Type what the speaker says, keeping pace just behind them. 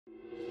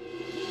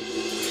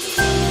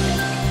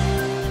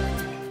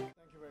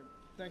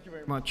Thank you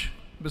very much.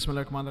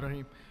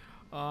 Bismillahirrahmanirrahim.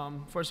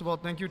 First of all,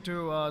 thank you to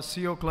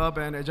CEO Club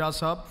and Ejaz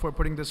Saab for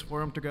putting this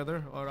forum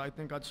together. Or I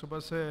think आज सुबह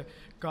से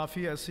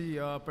काफ़ी ऐसी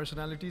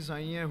personalities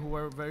आई हैं who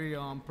are very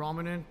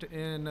prominent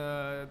in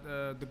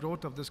the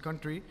growth of this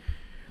country.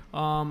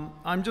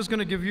 I'm just going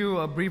to give you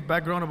a brief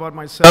background about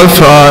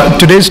myself.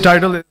 Today's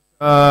title is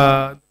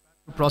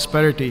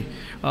Prosperity.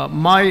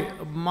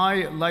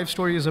 My life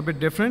story is a bit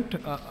different.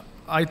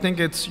 I think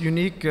it's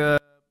unique.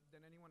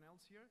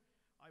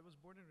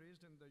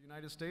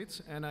 United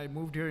States, and I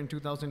moved here in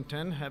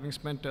 2010, having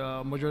spent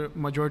a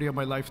majority of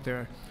my life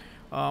there.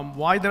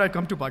 Why did I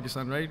come to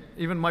Pakistan, right?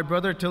 Even my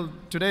brother till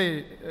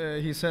today,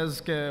 he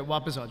says, ke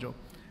wapas aa jao.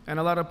 And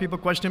a lot of people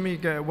question me,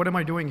 what am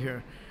I doing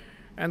here?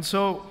 And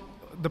so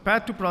the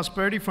path to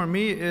prosperity for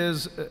me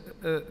is,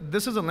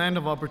 this is a land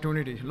of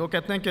opportunity. Log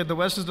kehte hain ki the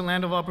West is the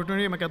land of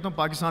opportunity. Main kehta hu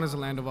Pakistan is the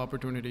land of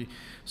opportunity.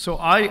 So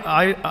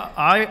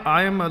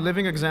I am a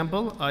living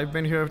example. I've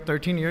been here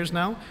 13 years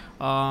now,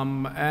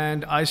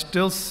 and I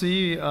still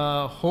see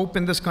hope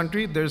in this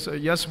country. There's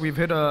yes, we've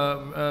hit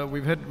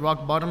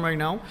rock bottom right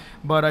now,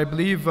 but I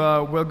believe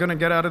we're going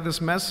to get out of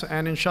this mess.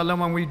 And inshallah,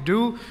 when we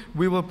do,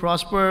 we will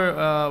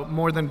prosper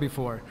more than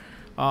before.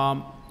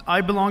 I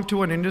belong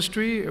to an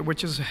industry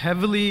which is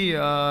heavily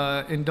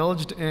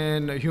indulged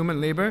in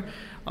human labor.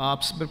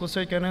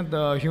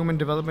 The Human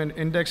Development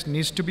Index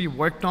needs to be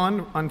worked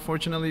on,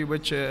 unfortunately,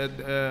 which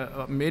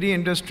meri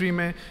industry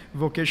mein,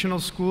 vocational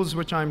schools,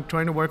 which I'm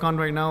trying to work on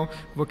right now,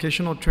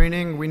 vocational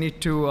training, we need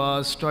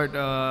to start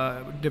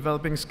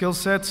developing skill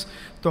sets.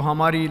 So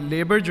hamari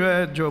labor jo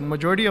hai, jo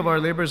majority of our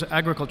labor is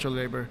agricultural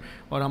labor.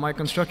 Aur hamari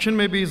construction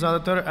mein bhi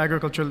zyadatar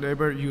agricultural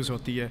labor use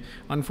hoti hai.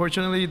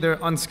 Unfortunately, they're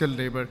unskilled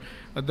labor.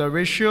 The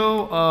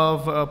ratio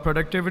of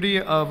productivity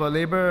of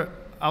labor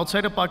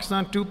outside of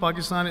Pakistan to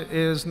Pakistan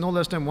is no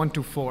less than 1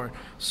 to 4.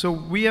 So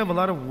we have a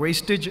lot of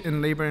wastage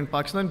in labor in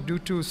Pakistan due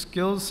to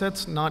skill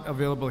sets not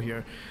available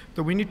here.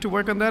 So we need to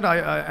work on that,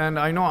 and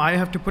I know I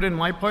have to put in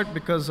my part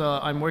because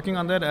I'm working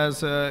on that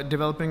as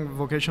developing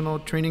vocational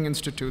training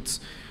institutes.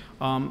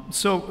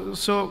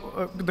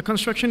 The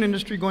construction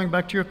industry, going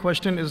back to your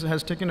question,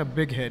 has taken a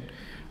big hit.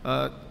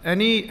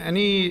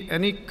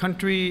 Any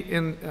country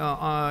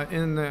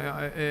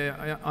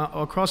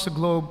across the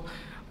globe,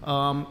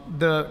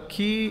 the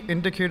key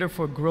indicator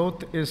for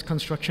growth is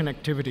construction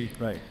activity.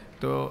 Right.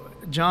 So,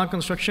 जहाँ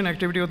construction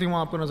activity होती है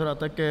वहाँ आपको नज़र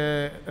आता है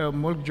कि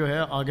मुल्क जो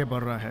है आगे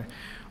बढ़ रहा है.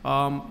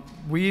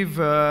 We've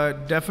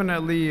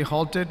definitely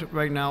halted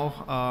right now.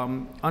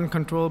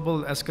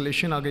 Uncontrollable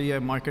escalation आ गई है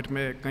market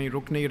में, कहीं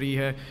रुक नहीं रही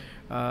है.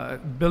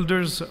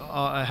 Builders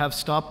have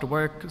stopped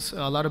work.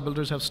 A lot of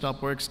builders have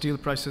stopped work. Steel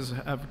prices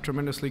have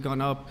tremendously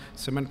gone up.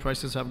 Cement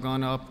prices have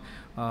gone up.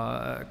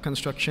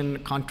 Construction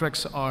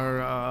contracts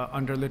are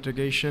under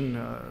litigation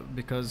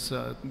because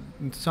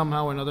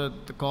somehow or another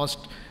the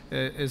cost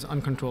is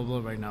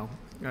uncontrollable right now,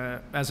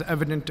 as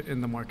evident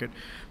in the market.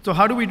 So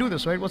how do we do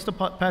this, right? What's the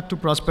path to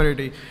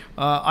prosperity?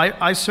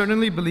 I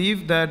certainly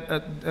believe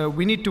that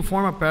we need to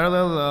form a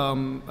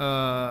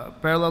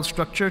parallel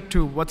structure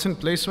to what's in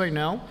place right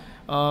now,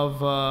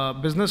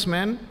 of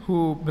businessmen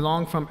who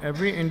belong from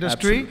every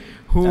industry,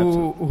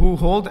 who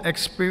hold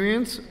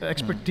expertise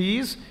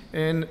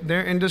in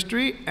their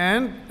industry,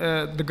 and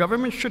the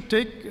government should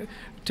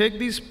take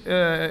these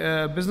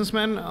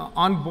businessmen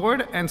on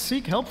board and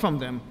seek help from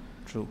them.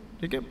 True.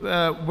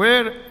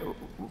 Where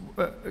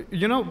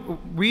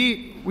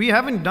we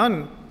haven't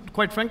done.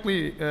 Quite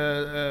frankly,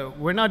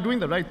 we're not doing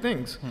the right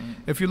things.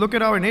 If you look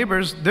at our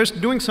neighbors, they're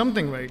doing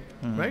something right,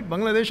 right?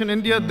 Bangladesh and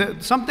India,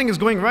 something is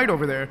going right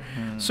over there.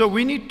 So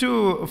we need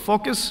to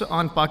focus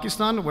on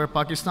Pakistan, where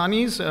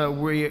Pakistanis,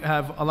 we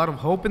have a lot of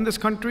hope in this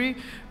country.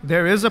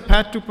 There is a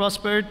path to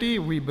prosperity.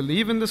 We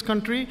believe in this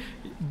country.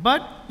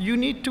 But you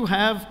need to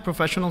have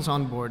professionals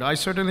on board. I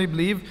certainly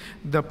believe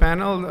the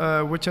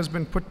panel which has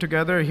been put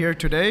together here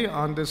today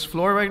on this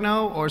floor right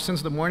now, or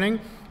since the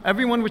morning,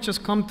 everyone which has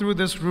come through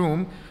this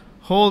room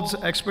holds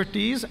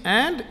expertise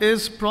and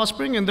is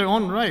prospering in their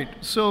own right.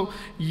 So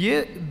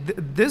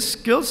this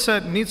skill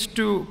set needs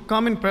to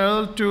come in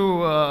parallel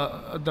to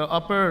the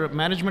upper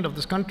management of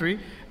this country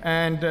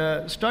and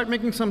start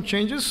making some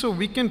changes so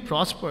we can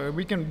prosper.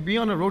 We can be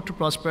on a road to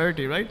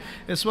prosperity, right?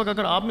 इस वक्त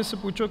अगर आप में से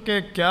पूछो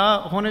कि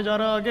क्या होने जा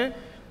रहा आगे,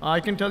 I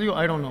can tell you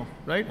I don't know,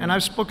 right? And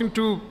I've spoken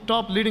to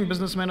top leading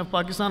businessmen of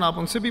Pakistan. आप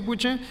उनसे भी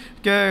पूछें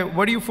कि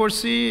what do you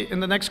foresee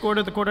in the next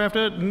quarter, the quarter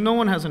after? No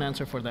one has an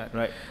answer for that.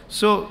 Right.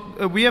 So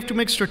we have to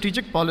make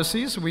strategic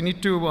policies. We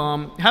need to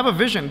have a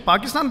vision.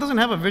 Pakistan doesn't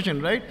have a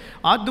vision, right?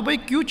 आज Dubai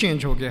क्यों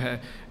change हो गया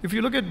है? If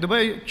you look at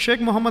Dubai,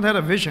 Sheikh Mohammed had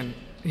a vision.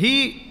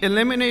 He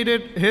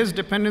eliminated his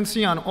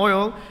dependency on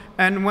oil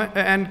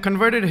and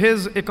converted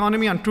his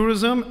economy on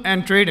tourism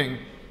and trading.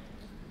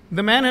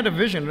 The man had a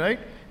vision, right?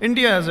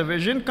 India has a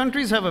vision,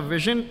 countries have a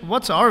vision.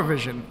 What's our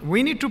vision?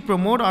 We need to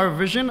promote our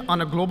vision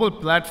on a global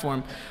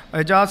platform.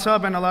 Ejaz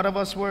Saab and a lot of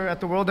us were at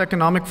the World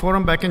Economic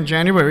Forum back in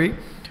January.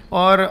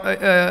 और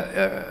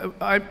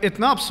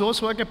इतना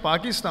अफसोस हुआ कि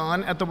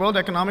Pakistan at the World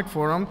Economic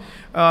Forum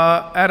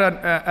at an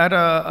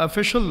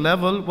official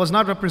level was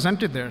not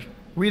represented there.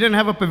 We didn't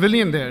have a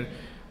pavilion there.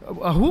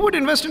 who would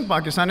invest in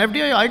Pakistan?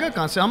 FDI आएगा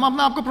कहाँ से? हम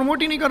अपना आपको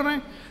promote ही नहीं कर रहे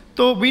हैं.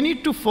 So we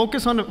need to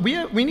focus on,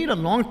 we need a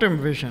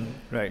long-term vision.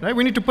 Right.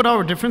 We need to put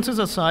our differences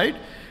aside.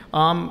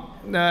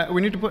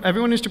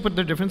 Everyone needs to put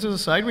their differences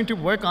aside. We need to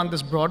work on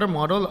this broader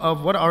model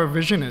of what our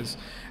vision is.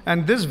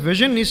 And this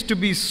vision needs to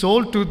be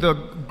sold to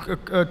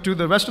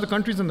the rest of the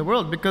countries in the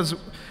world, because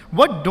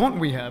what don't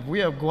we have? We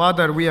have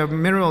Gwadar, we have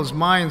minerals,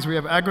 mines, we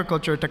have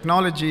agriculture,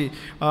 technology.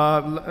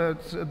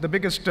 The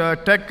biggest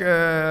tech,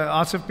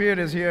 Asif Peer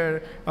is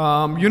here,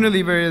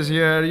 Unilever is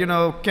here, you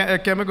know,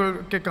 chemical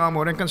ke kaam ho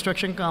rahe hain,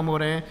 construction kaam ho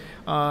rahe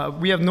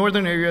hain. We have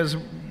northern areas,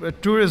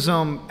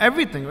 tourism,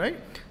 everything, right?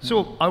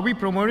 So are we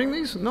promoting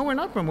these? No, we're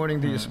not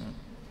promoting these.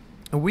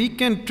 We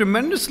can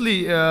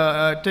tremendously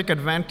take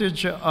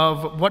advantage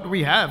of what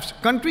we have.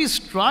 Countries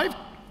strive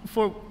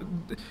for,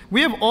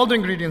 we have all the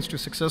ingredients to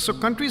success. So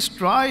countries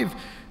strive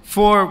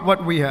for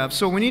what we have.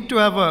 So we need to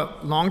have a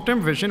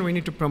long-term vision. We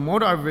need to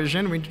promote our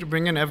vision. We need to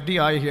bring in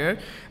FDI here.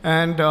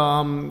 And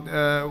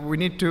we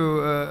need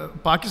to,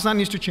 Pakistan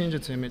needs to change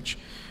its image.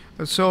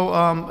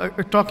 So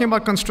talking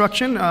about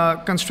construction,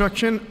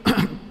 construction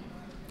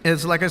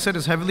is, like I said,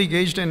 is heavily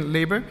engaged in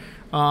labor.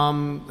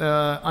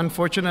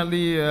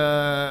 Unfortunately,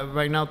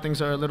 right now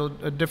things are a little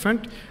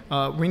different.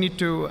 We need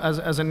to,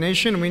 as a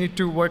nation, we need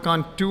to work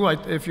on two,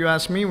 if you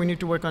ask me, we need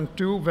to work on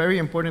two very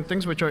important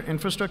things, which are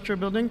infrastructure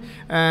building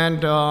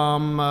and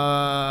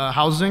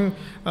housing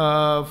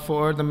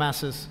for the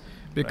masses.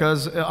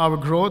 Because our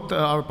growth,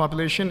 our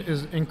population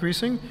is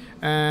increasing,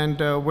 and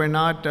we're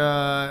not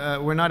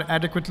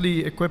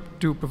adequately equipped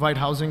to provide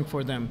housing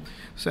for them.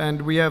 So,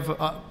 and we have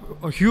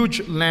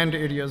huge land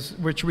areas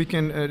which we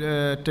can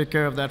take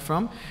care of that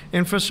from.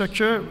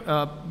 Infrastructure,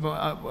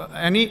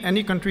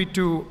 any country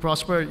to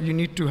prosper, you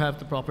need to have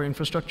the proper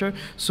infrastructure.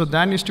 So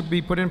that needs to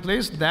be put in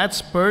place. That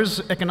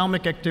spurs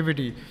economic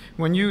activity.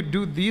 When you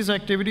do these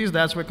activities,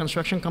 that's where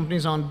construction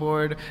companies on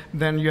board.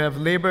 Then you have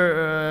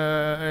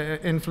labor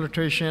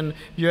infiltration.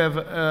 You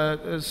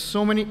have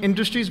so many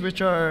industries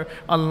which are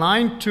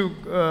aligned to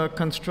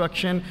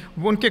construction.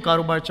 उनके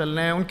कारोबार चल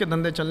रहे हैं, उनके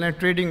धंधे चल रहे हैं,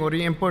 trading हो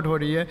रही है, import हो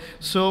रही है.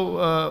 So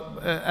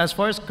as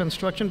far as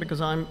construction,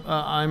 because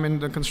I'm in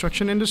the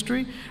construction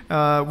industry,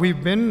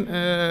 we've been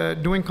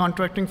doing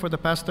contracting for the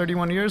past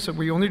 31 years. So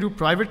we only do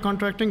private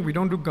contracting. We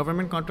don't do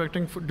government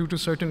contracting due to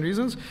certain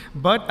reasons.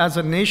 But as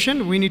a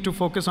nation, we need to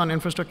focus on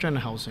infrastructure and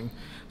housing.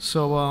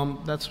 So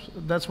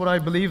that's what I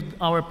believe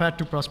our path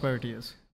to prosperity is.